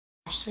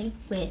Ashley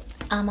with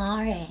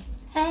Amare.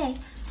 Hey,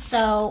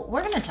 so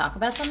we're going to talk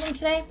about something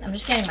today. I'm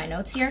just getting my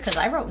notes here because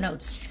I wrote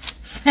notes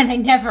and I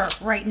never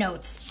write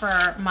notes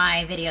for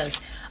my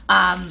videos.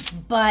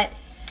 But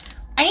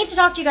I need to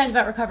talk to you guys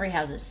about recovery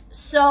houses.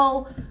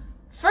 So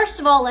first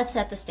of all, let's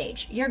set the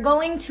stage. You're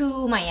going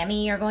to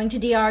Miami, you're going to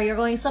DR, you're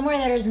going somewhere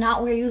that is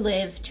not where you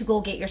live to go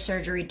get your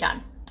surgery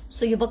done.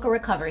 So you book a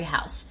recovery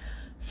house.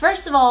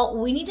 First of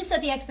all, we need to set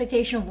the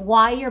expectation of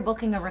why you're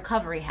booking a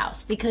recovery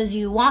house, because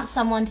you want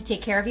someone to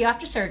take care of you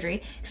after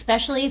surgery,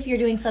 especially if you're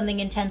doing something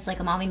intense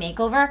like a mommy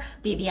makeover,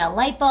 BBL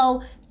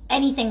lipo,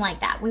 anything like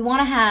that. We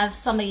want to have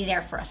somebody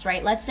there for us,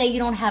 right? Let's say you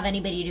don't have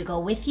anybody to go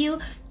with you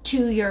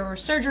to your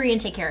surgery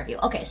and take care of you.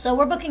 Okay, so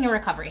we're booking a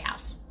recovery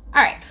house.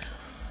 All right.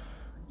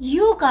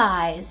 You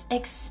guys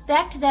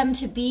expect them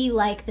to be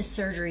like the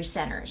surgery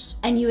centers,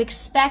 and you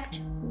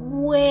expect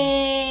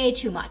way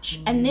too much.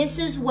 And this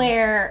is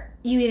where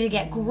you either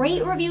get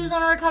great reviews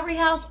on a recovery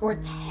house or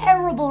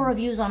terrible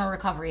reviews on a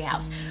recovery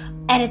house.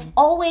 And it's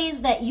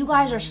always that you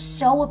guys are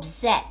so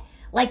upset,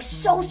 like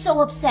so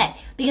upset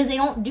because they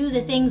don't do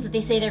the things that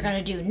they say they're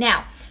going to do.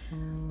 Now,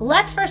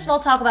 let's first of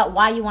all talk about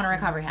why you want a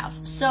recovery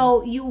house.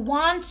 So you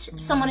want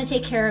someone to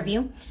take care of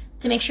you,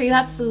 to make sure you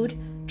have food,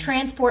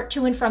 transport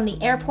to and from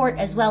the airport,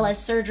 as well as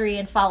surgery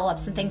and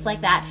follow-ups and things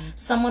like that.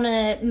 Someone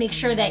to make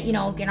sure that, you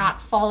know, you're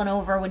not falling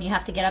over when you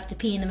have to get up to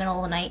pee in the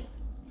middle of the night.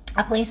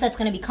 A place that's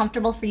going to be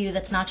comfortable for you,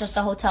 that's not just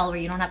a hotel where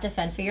you don't have to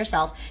fend for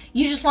yourself.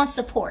 You just want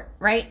support,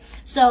 right?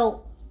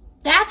 So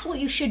that's what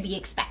you should be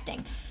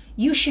expecting.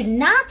 You should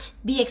not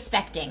be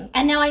expecting,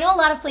 and now I know a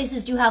lot of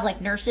places do have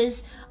like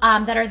nurses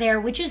that are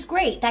there, which is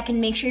great. That can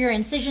make sure your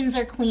incisions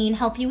are clean,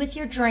 help you with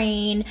your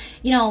drain,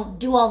 you know,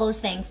 do all those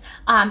things.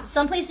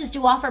 Some places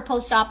do offer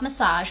post-op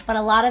massage, but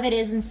a lot of it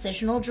is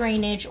incisional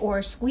drainage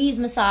or squeeze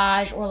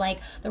massage or like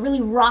the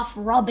really rough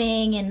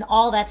rubbing and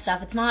all that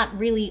stuff. It's not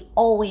really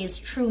always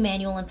true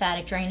manual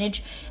lymphatic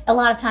drainage. A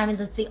lot of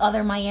times it's the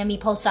other Miami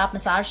post-op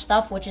massage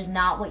stuff, which is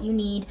not what you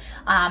need.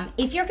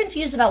 If you're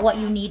confused about what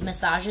you need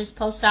massages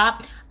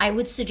post-op, I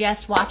would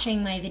suggest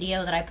watching my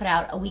video that I put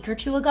out a week or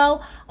two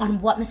ago on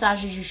what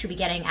massages you should be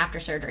getting after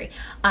surgery.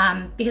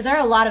 Because there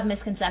are a lot of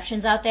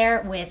misconceptions out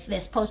there with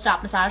this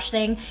post-op massage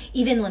thing.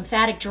 Even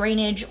lymphatic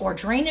drainage or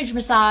drainage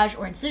massage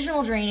or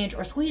incisional drainage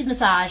or squeeze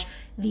massage,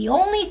 the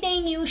only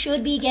thing you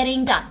should be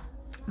getting done,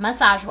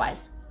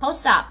 massage-wise,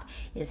 post-op,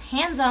 is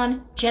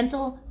hands-on,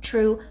 gentle,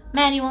 true,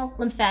 manual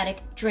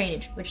lymphatic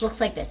drainage, which looks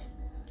like this.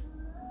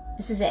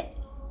 This is it.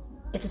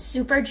 It's a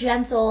super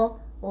gentle,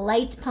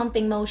 light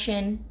pumping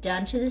motion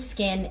done to the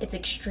skin. It's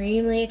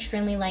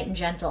extremely light and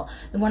gentle.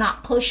 And we're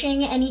not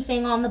pushing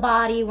anything on the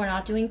body. We're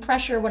not doing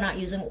pressure. We're not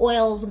using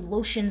oils,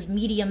 lotions,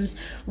 mediums,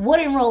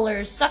 wooden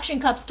rollers, suction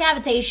cups,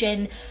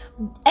 cavitation,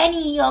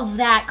 any of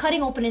that,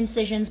 cutting open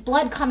incisions,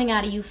 blood coming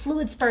out of you,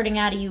 fluid spurting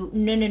out of you.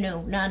 No,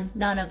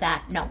 none of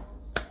that. No.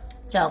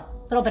 So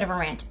a little bit of a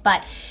rant,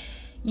 but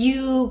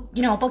you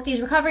know, book these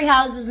recovery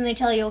houses and they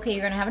tell you, okay,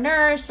 you're going to have a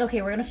nurse.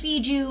 Okay, we're going to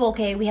feed you.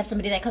 Okay, we have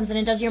somebody that comes in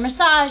and does your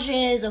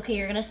massages. Okay,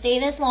 you're going to stay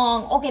this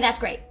long. Okay, that's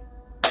great.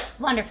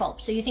 Wonderful.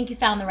 So you think you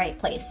found the right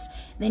place.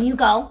 Then you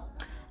go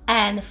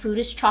and the food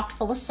is chocked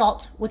full of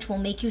salt, which will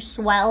make you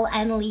swell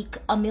and leak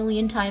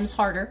 1,000,000 times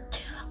harder.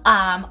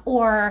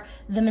 Or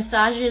the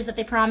massages that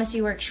they promise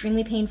you are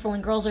extremely painful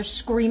and girls are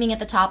screaming at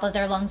the top of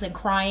their lungs and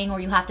crying, or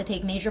you have to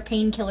take major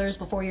painkillers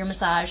before your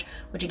massage,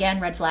 which again,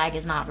 red flag,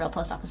 is not real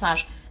post-op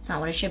massage. It's not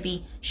what it should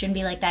be. It shouldn't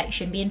be like that. You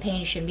shouldn't be in pain.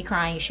 You shouldn't be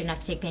crying. You shouldn't have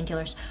to take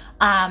painkillers.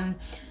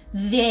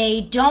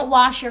 They don't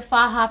wash your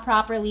faja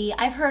properly.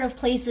 I've heard of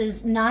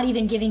places not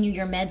even giving you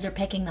your meds or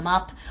picking them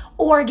up,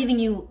 or giving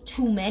you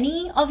too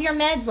many of your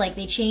meds, like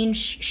they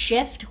change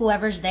shift,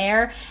 whoever's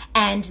there,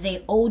 and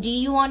they OD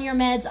you on your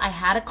meds. I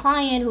had a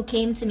client who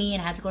came to me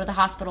and had to go to the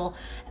hospital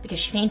because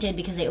she fainted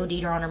because they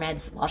OD'd her on her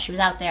meds while she was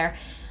out there.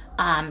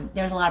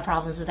 There's a lot of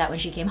problems with that when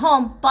she came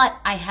home, but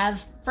I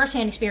have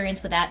firsthand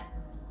experience with that,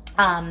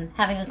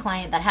 having a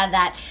client that had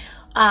that.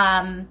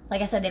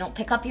 Like I said, they don't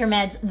pick up your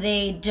meds.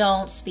 They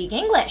don't speak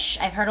English.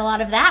 I've heard a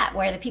lot of that,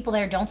 where the people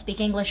there don't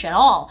speak English at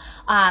all.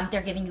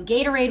 They're giving you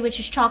Gatorade, which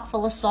is chock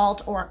full of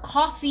salt, or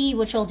coffee,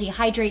 which will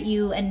dehydrate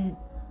you, and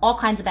all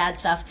kinds of bad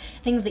stuff,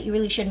 things that you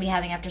really shouldn't be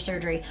having after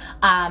surgery.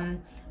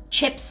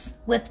 Chips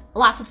with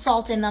lots of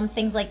salt in them,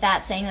 things like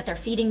that, saying that they're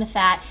feeding the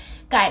fat.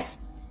 Guys,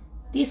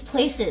 these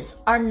places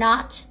are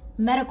not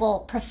medical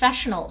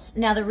professionals.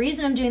 Now, the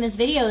reason I'm doing this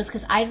video is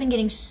because I've been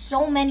getting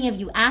so many of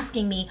you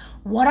asking me,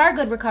 what are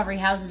good recovery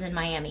houses in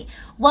Miami?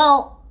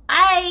 Well,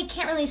 I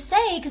can't really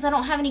say because I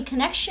don't have any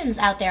connections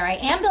out there. I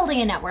am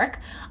building a network.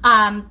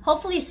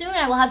 Hopefully soon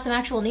I will have some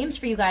actual names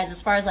for you guys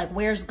as far as like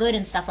where's good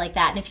and stuff like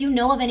that. And if you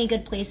know of any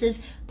good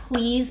places,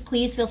 please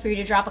feel free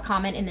to drop a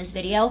comment in this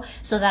video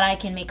so that I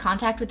can make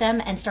contact with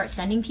them and start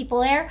sending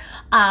people there.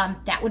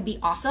 That would be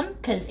awesome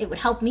because it would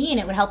help me and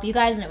it would help you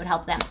guys and it would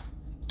help them.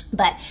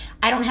 But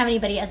I don't have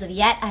anybody as of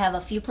yet. I have a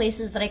few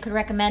places that I could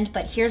recommend,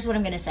 but here's what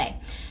I'm going to say.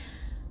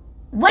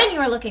 When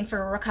you're looking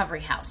for a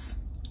recovery house,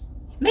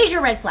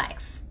 major red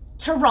flags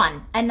to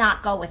run and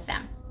not go with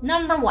them.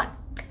 Number one,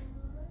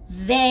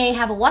 they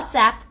have a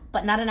WhatsApp,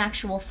 but not an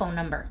actual phone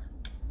number.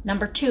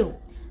 Number 2,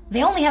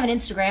 they only have an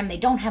Instagram, they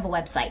don't have a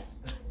website.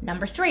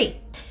 Number 3,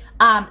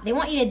 they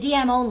want you to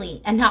DM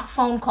only and not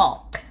phone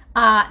call.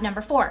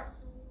 Number 4,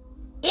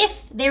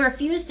 if they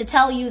refuse to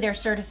tell you their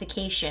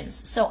certifications.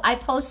 So I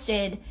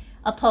posted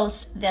a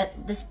post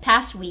this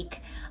past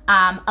week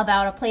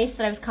about a place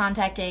that I was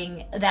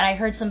contacting that I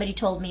heard somebody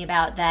told me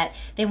about, that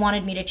they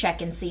wanted me to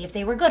check and see if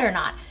they were good or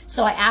not.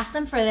 So I asked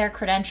them for their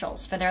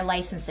credentials, for their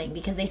licensing,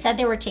 because they said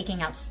they were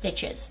taking out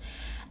stitches.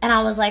 And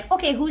I was like,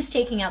 okay, who's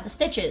taking out the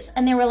stitches?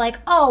 And they were like,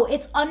 oh,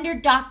 it's under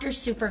doctor's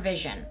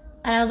supervision.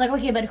 And I was like,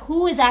 okay, but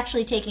who is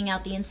actually taking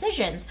out the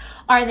incisions?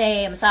 Are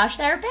they a massage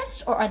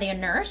therapist, or are they a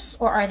nurse,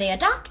 or are they a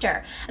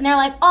doctor? And they're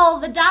like,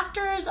 oh, the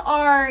doctors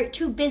are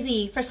too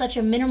busy for such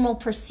a minimal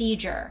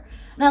procedure.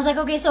 And I was like,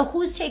 okay, so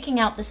who's taking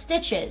out the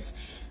stitches?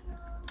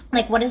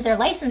 Like, what is their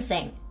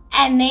licensing?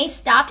 And they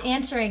stopped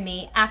answering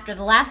me after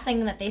the last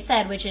thing that they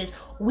said, which is,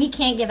 we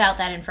can't give out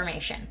that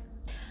information.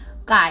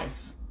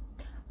 Guys,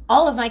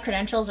 all of my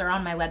credentials are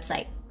on my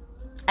website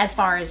as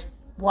far as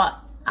what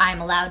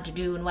I'm allowed to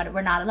do and what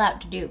we're not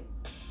allowed to do.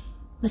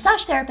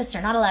 Massage therapists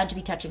are not allowed to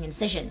be touching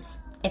incisions.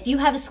 If you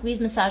have a squeeze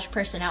massage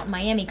person out in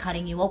Miami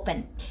cutting you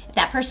open, if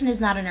that person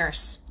is not a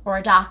nurse or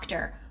a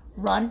doctor,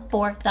 run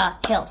for the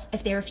hills.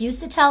 If they refuse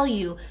to tell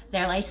you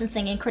their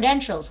licensing and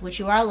credentials, which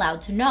you are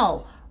allowed to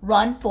know,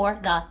 run for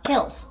the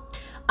hills.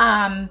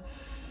 So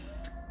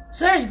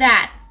there's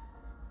that.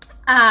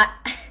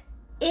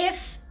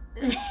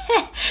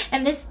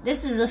 And this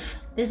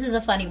is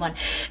a funny one,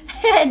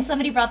 and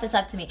somebody brought this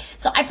up to me.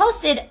 So I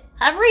posted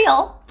a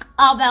reel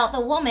about the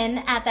woman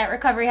at that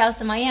recovery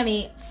house in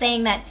Miami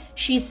saying that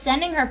she's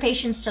sending her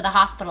patients to the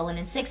hospital, and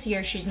in 6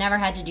 years she's never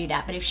had to do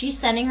that. But if she's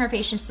sending her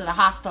patients to the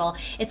hospital,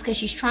 it's because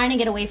she's trying to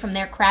get away from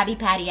their Krabby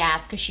Patty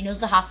ass, because she knows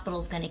the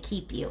hospital's going to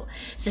keep you.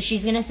 So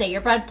she's going to say,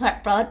 your blood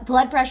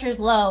pressure is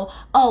low.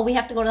 Oh, we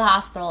have to go to the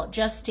hospital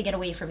just to get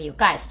away from you.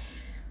 Guys,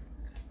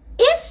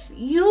 if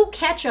you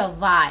catch a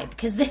vibe,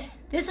 because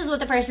this is what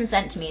the person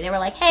sent to me. They were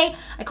like, hey,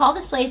 I called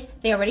this place.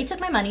 They already took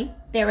my money.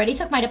 They already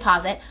took my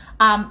deposit.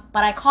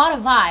 But I caught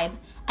a vibe,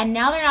 and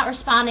now they're not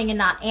responding and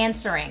not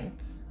answering.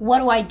 What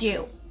do I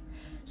do?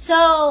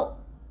 So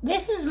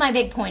this is my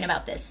big point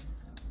about this.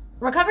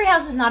 Recovery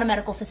house is not a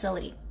medical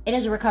facility. It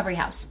is a recovery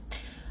house.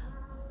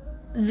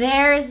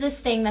 There's this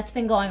thing that's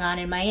been going on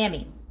in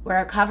Miami where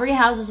recovery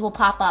houses will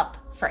pop up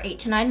for 8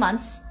 to 9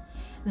 months.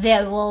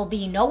 There will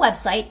be no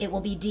website. It will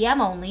be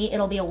DM only.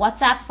 It'll be a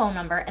WhatsApp phone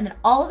number. And then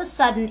all of a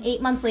sudden,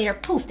 8 months later,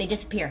 poof, they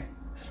disappear.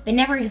 They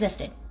never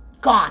existed.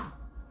 Gone.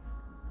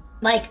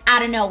 Like,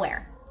 out of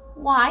nowhere.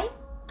 Why?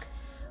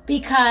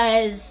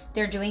 Because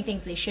they're doing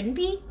things they shouldn't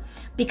be.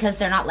 Because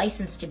they're not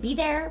licensed to be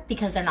there.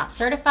 Because they're not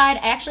certified.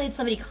 I actually had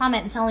somebody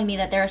comment and telling me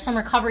that there are some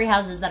recovery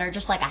houses that are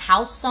just like a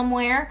house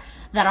somewhere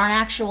that aren't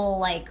actual,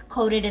 like,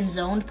 coded and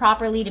zoned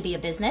properly to be a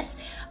business,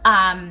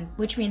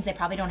 which means they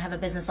probably don't have a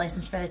business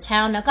license for the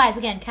town. Now, guys,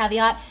 again,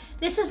 caveat,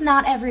 this is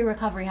not every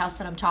recovery house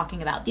that I'm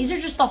talking about. These are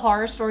just the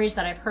horror stories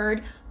that I've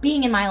heard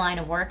being in my line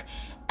of work,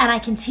 and I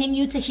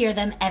continue to hear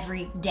them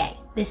every day.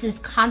 This is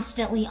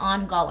constantly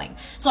ongoing.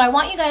 So I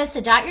want you guys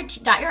to dot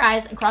your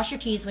I's and cross your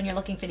T's when you're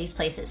looking for these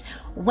places.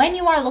 When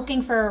you are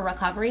looking for a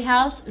recovery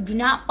house, do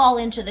not fall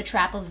into the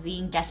trap of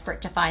being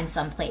desperate to find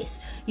some place.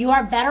 You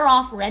are better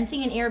off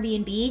renting an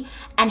Airbnb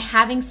and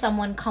having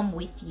someone come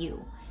with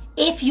you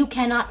if you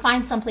cannot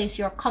find someplace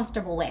you're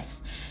comfortable with.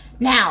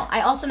 Now, I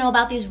also know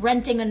about these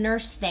renting a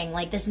nurse thing,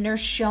 like this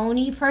nurse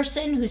Shoney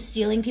person who's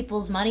stealing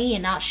people's money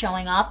and not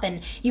showing up,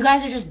 and you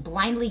guys are just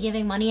blindly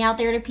giving money out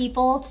there to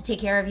people to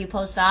take care of you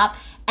post-op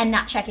and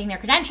not checking their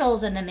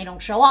credentials, and then they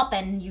don't show up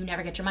and you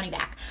never get your money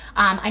back.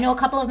 I know a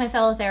couple of my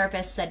fellow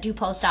therapists that do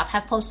post-op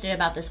have posted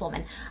about this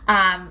woman.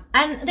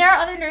 And there are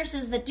other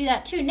nurses that do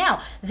that too.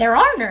 Now, there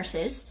are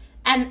nurses,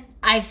 and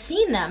I've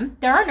seen them,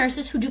 there are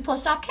nurses who do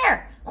post-op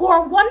care who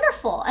are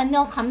wonderful, and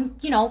they'll come,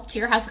 you know, to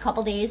your house a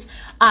couple days,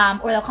 or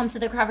they'll come to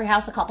the recovery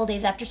house a couple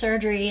days after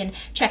surgery and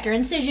check your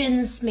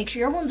incisions, make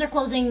sure your wounds are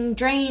closing,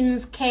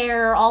 drains,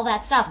 care, all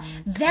that stuff.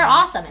 They're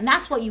awesome, and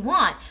that's what you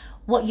want.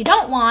 What you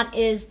don't want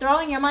is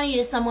throwing your money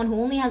to someone who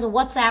only has a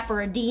WhatsApp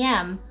or a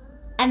DM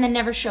and then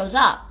never shows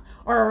up,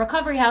 or a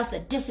recovery house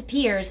that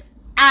disappears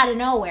out of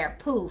nowhere,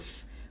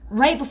 poof,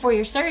 right before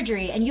your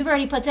surgery, and you've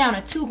already put down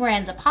a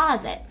 $2,000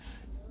 deposit.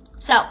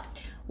 So,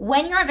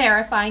 when you're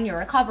verifying your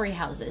recovery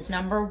houses,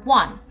 number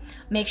 1,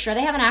 make sure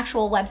they have an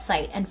actual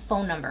website and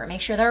phone number. Make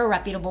sure they're a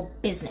reputable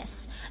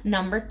business.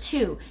 Number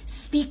 2,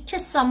 speak to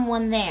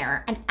someone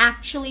there and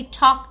actually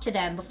talk to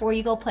them before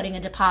you go putting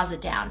a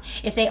deposit down.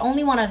 If they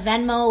only want a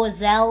Venmo, a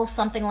Zelle,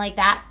 something like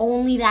that,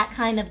 only that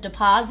kind of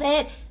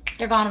deposit,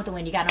 they're gone with the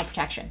wind. You got no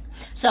protection.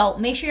 So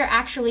make sure you're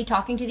actually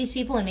talking to these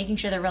people and making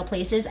sure they're real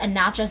places and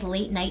not just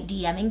late night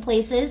DMing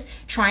places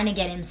trying to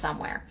get in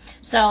somewhere.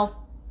 So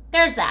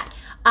there's that.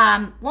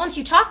 Once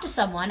you talk to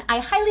someone, I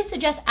highly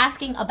suggest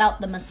asking about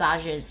the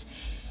massages.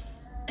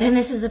 And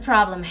this is a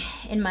problem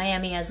in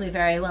Miami, as we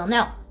very well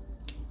know.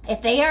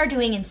 If they are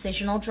doing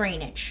incisional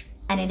drainage,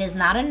 and it is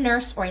not a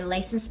nurse or a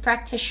licensed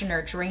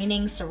practitioner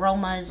draining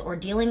seromas or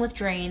dealing with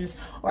drains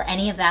or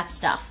any of that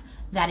stuff,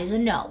 that is a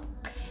no.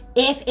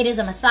 If it is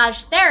a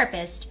massage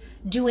therapist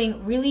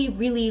doing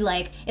really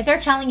like, if they're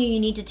telling you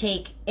need to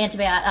take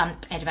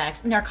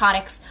antibiotics,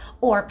 narcotics,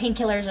 or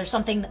painkillers or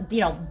something,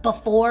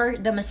 before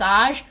the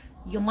massage,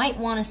 you might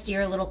want to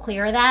steer a little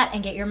clear of that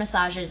and get your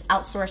massages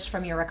outsourced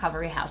from your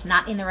recovery house,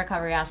 not in the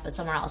recovery house, but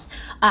somewhere else.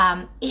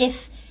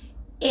 If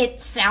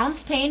it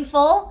sounds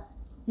painful,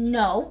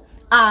 no.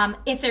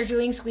 If they're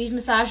doing squeeze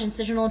massage,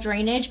 incisional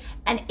drainage,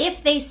 and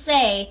if they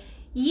say,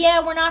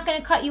 yeah, we're not going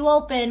to cut you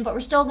open, but we're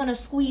still going to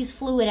squeeze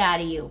fluid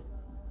out of you.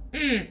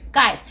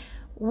 Guys,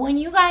 when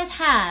you guys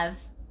have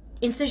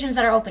incisions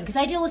that are open, because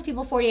I deal with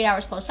people 48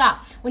 hours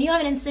post-op, when you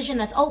have an incision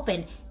that's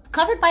open, it's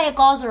covered by a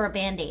gauze or a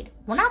Band-Aid.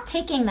 We're not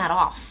taking that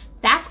off.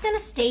 That's going to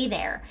stay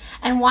there.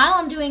 And while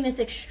I'm doing this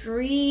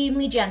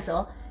extremely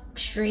gentle,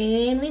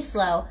 extremely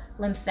slow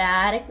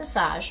lymphatic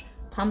massage,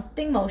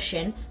 pumping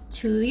motion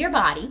to your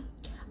body,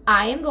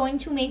 I am going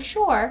to make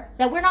sure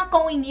that we're not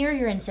going near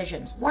your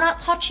incisions. We're not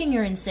touching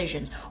your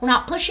incisions. We're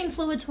not pushing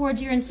fluid towards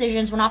your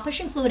incisions. We're not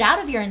pushing fluid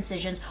out of your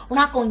incisions. We're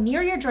not going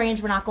near your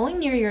drains. We're not going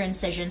near your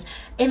incisions.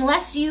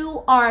 Unless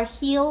you are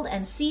healed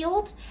and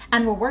sealed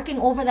and we're working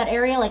over that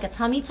area like a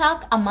tummy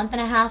tuck a month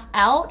and a half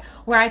out,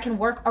 where I can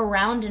work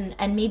around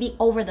and maybe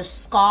over the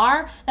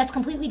scar, that's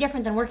completely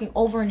different than working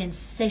over an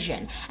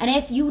incision. And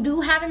if you do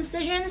have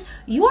incisions,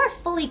 you are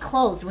fully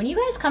clothed. When you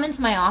guys come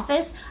into my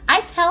office,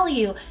 I tell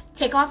you,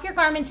 take off your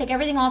garment, take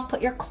everything off,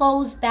 put your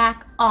clothes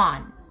back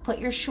on. Put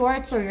your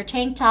shorts or your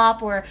tank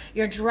top or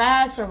your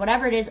dress or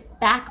whatever it is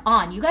back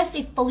on. You guys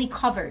stay fully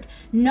covered.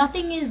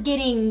 Nothing is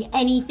getting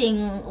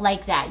anything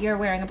like that. You're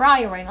wearing a bra,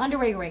 you're wearing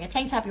underwear, you're wearing a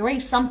tank top, you're wearing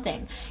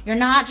something. You're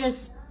not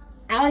just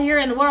out here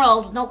in the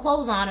world with no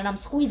clothes on and I'm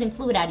squeezing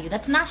fluid out of you.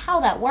 That's not how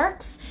that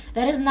works.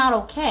 That is not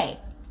okay.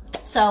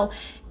 So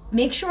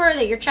make sure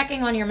that you're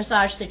checking on your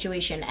massage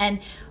situation.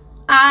 And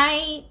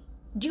I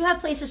do have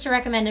places to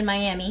recommend in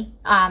Miami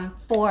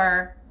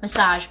for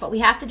massage, but we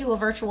have to do a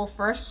virtual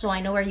first so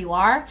I know where you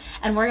are,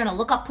 and we're going to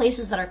look up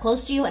places that are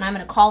close to you, and I'm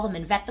going to call them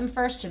and vet them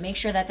first to make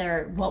sure that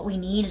they're what we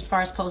need as far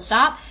as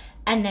post-op,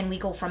 and then we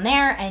go from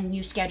there and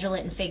you schedule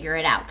it and figure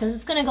it out, because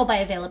it's going to go by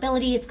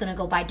availability, it's going to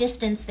go by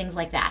distance, things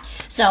like that.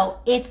 So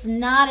it's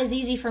not as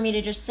easy for me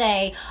to just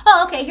say,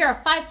 oh, okay, here are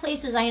 5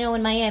 places I know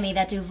in Miami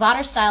that do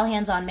Vodder style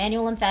hands-on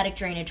manual lymphatic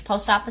drainage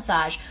post-op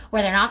massage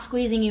where they're not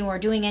squeezing you or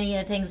doing any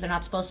of the things they're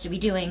not supposed to be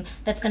doing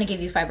that's going to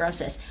give you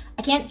fibrosis.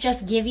 I can't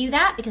just give you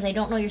that because I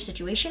don't know your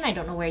situation. I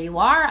don't know where you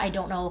are. I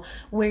don't know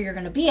where you're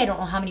going to be. I don't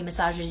know how many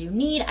massages you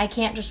need. I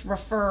can't just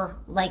refer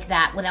like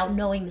that without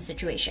knowing the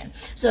situation.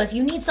 So if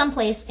you need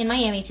someplace in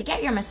Miami to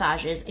get your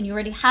massages and you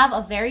already have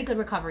a very good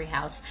recovery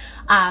house,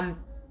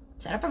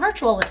 set up a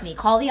virtual with me.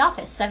 Call the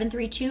office,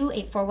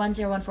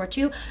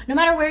 732-841-0142. No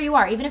matter where you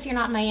are, even if you're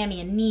not in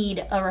Miami and need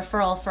a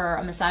referral for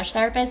a massage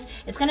therapist,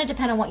 it's going to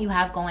depend on what you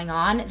have going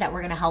on that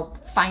we're going to help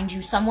find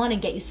you someone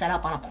and get you set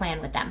up on a plan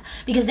with them.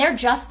 Because they're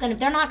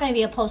not going to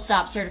be a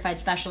post-op certified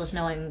specialist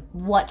knowing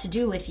what to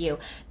do with you.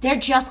 They're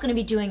just going to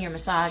be doing your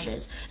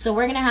massages. So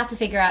we're going to have to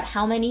figure out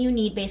how many you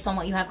need based on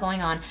what you have going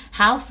on,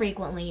 how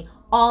frequently,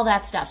 all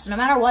that stuff. So no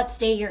matter what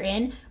state you're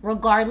in,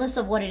 regardless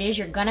of what it is,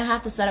 you're going to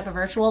have to set up a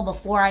virtual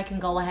before I can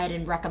go ahead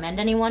and recommend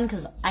anyone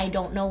because I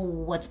don't know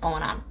what's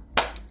going on.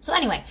 So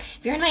anyway, if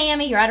you're in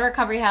Miami, you're at a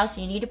recovery house,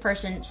 you need a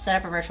person, set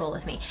up a virtual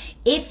with me.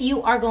 If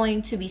you are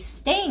going to be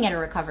staying at a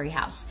recovery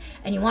house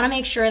and you want to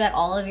make sure that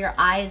all of your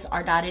I's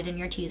are dotted and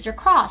your T's are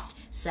crossed,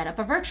 set up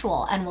a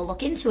virtual and we'll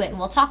look into it and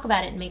we'll talk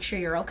about it and make sure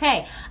you're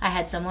okay. I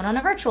had someone on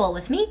a virtual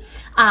with me.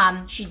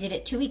 She did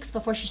it 2 weeks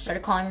before she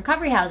started calling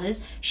recovery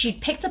houses. She'd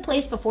picked a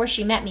place before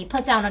she met me,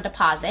 put down a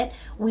deposit.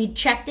 We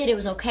checked it. It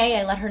was okay.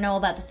 I let her know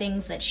about the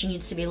things that she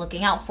needs to be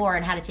looking out for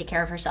and how to take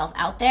care of herself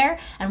out there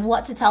and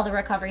what to tell the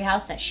recovery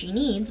house that she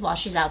needs while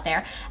she's out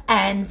there.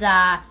 And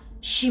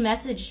she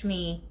messaged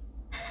me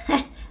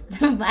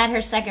at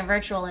her second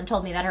virtual and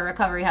told me that her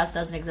recovery house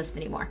doesn't exist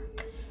anymore.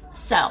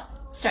 So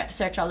start the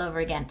search all over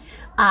again.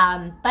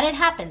 But it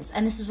happens,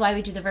 and this is why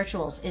we do the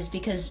virtuals, is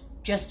because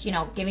just,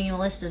 giving you a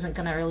list isn't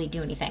going to really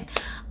do anything.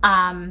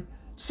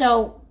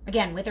 So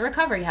again, with the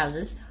recovery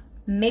houses,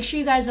 make sure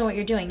you guys know what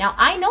you're doing. Now,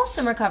 I know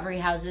some recovery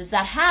houses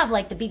that have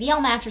like the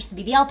BBL mattress,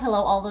 the BBL pillow,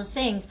 all those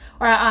things,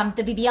 or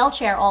the BBL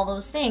chair, all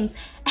those things.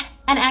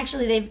 And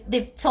actually,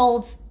 they've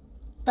told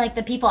like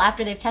the people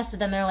after they've tested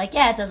them, they're like,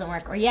 yeah, it doesn't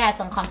work, or yeah, it's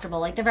uncomfortable.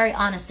 Like, they're very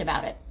honest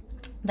about it.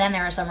 Then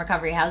there are some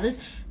recovery houses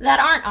that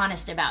aren't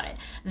honest about it.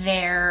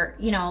 They're,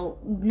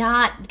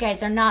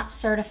 they're not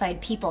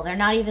certified people. They're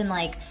not even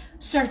like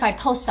certified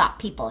post-op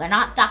people. They're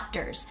not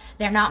doctors.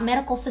 They're not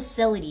medical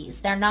facilities.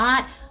 They're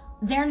not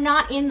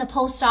in the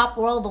post-op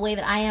world the way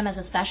that I am as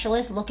a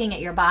specialist, looking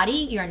at your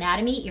body, your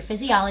anatomy, your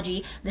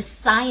physiology, the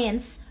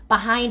science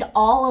behind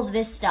all of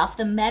this stuff,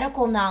 the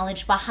medical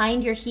knowledge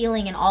behind your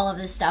healing and all of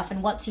this stuff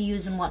and what to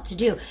use and what to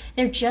do.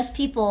 They're just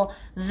people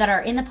that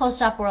are in the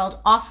post-op world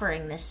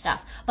offering this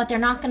stuff, but they're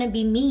not going to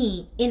be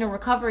me in a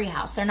recovery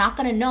house. They're not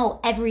going to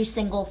know every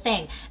single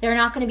thing. They're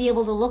not going to be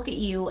able to look at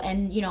you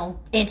and,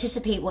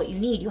 anticipate what you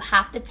need. You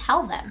have to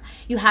tell them.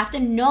 You have to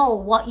know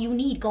what you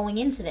need going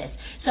into this.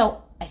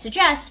 So I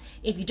suggest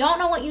if you don't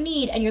know what you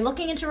need and you're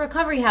looking into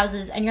recovery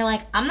houses and you're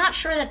like, I'm not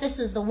sure that this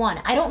is the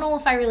one. I don't know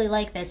if I really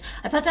like this.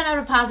 I put down a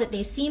deposit.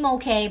 They seem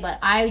okay, but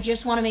I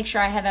just want to make sure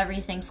I have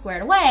everything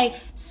squared away.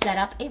 Set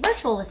up a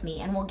virtual with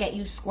me and we'll get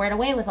you squared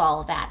away with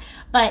all of that.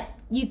 But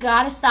you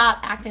got to stop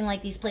acting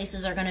like these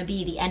places are going to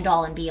be the end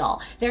all and be all.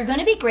 They're going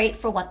to be great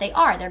for what they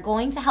are. They're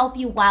going to help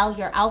you while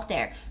you're out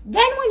there.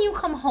 Then when you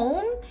come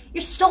home,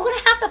 you're still going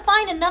to have to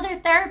find another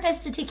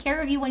therapist to take care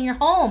of you when you're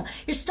home.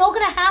 You're still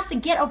going to have to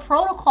get a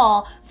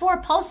protocol for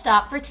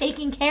post-op for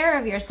taking care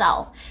of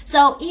yourself.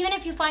 So even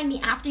if you find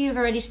me after you've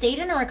already stayed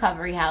in a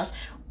recovery house,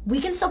 we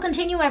can still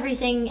continue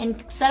everything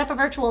and set up a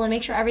virtual and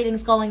make sure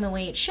everything's going the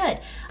way it should.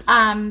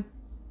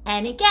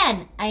 And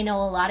again, I know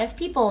a lot of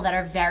people that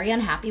are very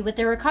unhappy with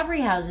their recovery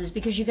houses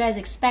because you guys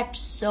expect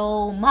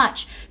so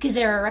much because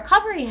they're a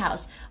recovery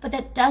house. But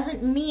that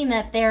doesn't mean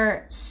that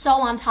they're so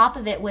on top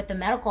of it with the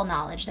medical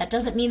knowledge. That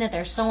doesn't mean that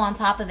they're so on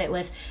top of it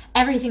with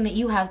everything that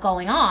you have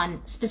going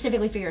on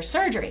specifically for your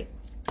surgery.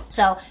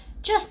 So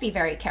just be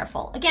very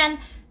careful. Again,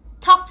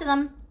 talk to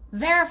them.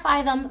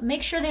 Verify them.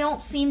 Make sure they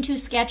don't seem too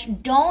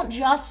sketch. Don't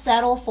just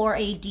settle for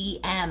a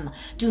DM.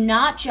 Do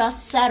not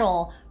just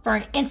settle for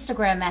an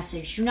Instagram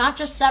message. Do not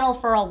just settle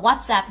for a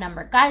WhatsApp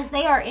number. Guys,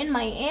 they are in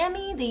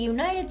Miami, the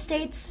United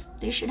States.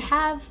 They should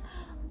have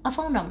a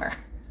phone number.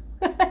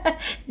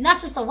 Not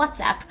just a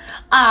WhatsApp.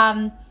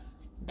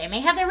 They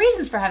may have their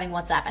reasons for having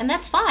WhatsApp, and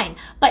that's fine.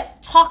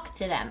 But talk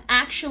to them.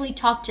 Actually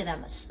talk to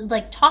them.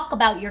 Like, talk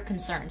about your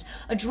concerns.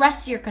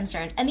 Address your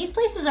concerns. And these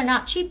places are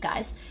not cheap,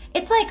 guys.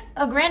 It's like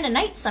 $1,000 a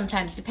night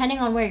sometimes, depending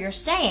on where you're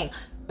staying.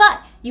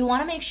 But you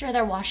want to make sure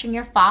they're washing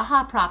your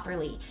faja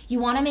properly. You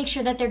want to make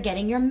sure that they're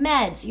getting your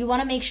meds. You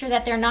want to make sure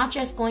that they're not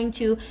just going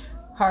to,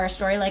 horror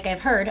story like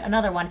I've heard,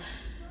 another one,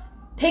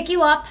 pick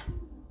you up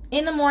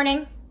in the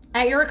morning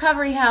at your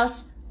recovery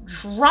house,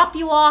 drop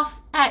you off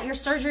at your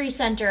surgery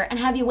center, and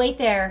have you wait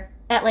there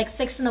at like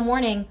 6 in the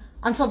morning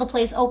until the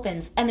place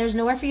opens. And there's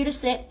nowhere for you to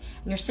sit,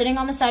 and you're sitting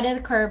on the side of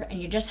the curb,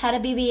 and you just had a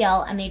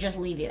BBL, and they just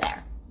leave you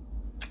there.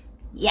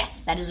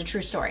 Yes, that is a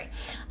true story.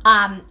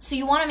 So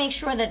you want to make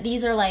sure that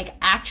these are like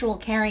actual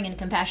caring and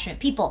compassionate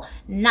people,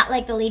 not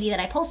like the lady that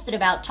I posted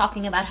about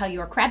talking about how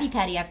you're Krabby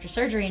Patty after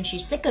surgery and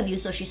she's sick of you,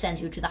 so she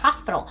sends you to the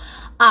hospital.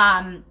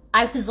 I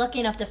was lucky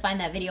enough to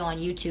find that video on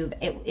YouTube.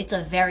 It's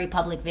a very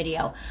public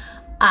video.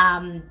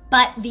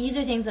 But these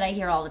are things that I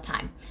hear all the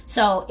time.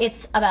 So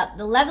it's about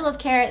the level of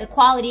care, the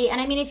quality,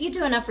 and I mean, if you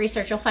do enough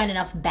research, you'll find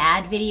enough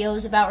bad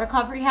videos about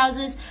recovery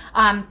houses.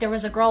 There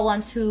was a girl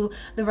once who,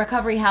 the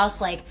recovery house,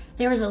 like,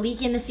 there was a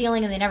leak in the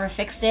ceiling and they never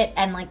fixed it,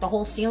 and like the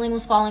whole ceiling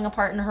was falling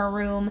apart in her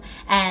room,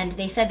 and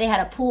they said they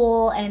had a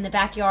pool, and in the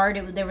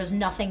backyard there was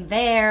nothing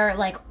there,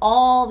 like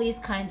all these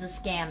kinds of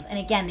scams. And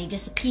again, they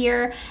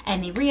disappear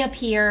and they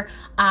reappear.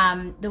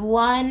 The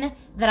one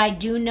that I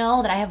do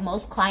know that I have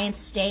most clients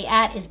stay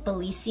at is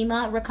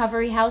Bellissima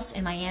Recovery House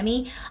in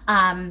Miami.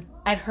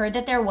 I've heard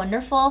that they're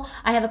wonderful.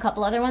 I have a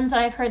couple other ones that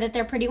I've heard that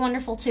they're pretty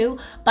wonderful too,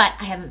 but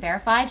I haven't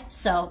verified.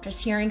 So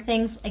just hearing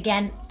things,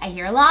 again, I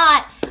hear a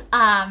lot.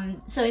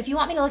 So if you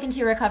want me to look into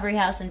your recovery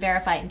house and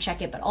verify it and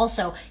check it, but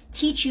also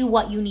teach you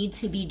what you need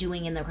to be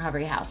doing in the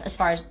recovery house as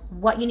far as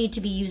what you need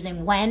to be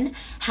using when,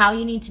 how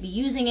you need to be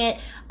using it,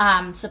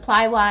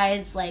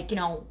 supply-wise, like, you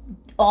know,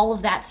 all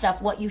of that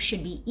stuff, what you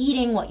should be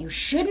eating, what you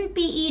shouldn't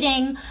be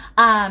eating,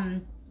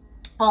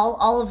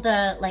 all of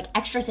the like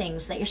extra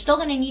things that you're still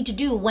going to need to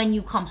do when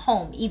you come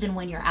home, even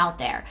when you're out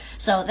there.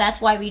 So that's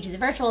why we do the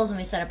virtuals and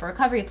we set up a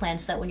recovery plan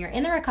so that when you're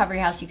in the recovery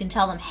house, you can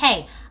tell them,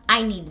 hey,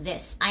 I need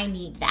this, I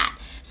need that.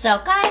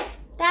 So guys,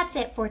 that's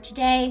it for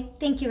today.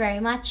 Thank you very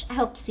much. I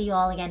hope to see you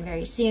all again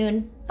very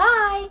soon. Bye.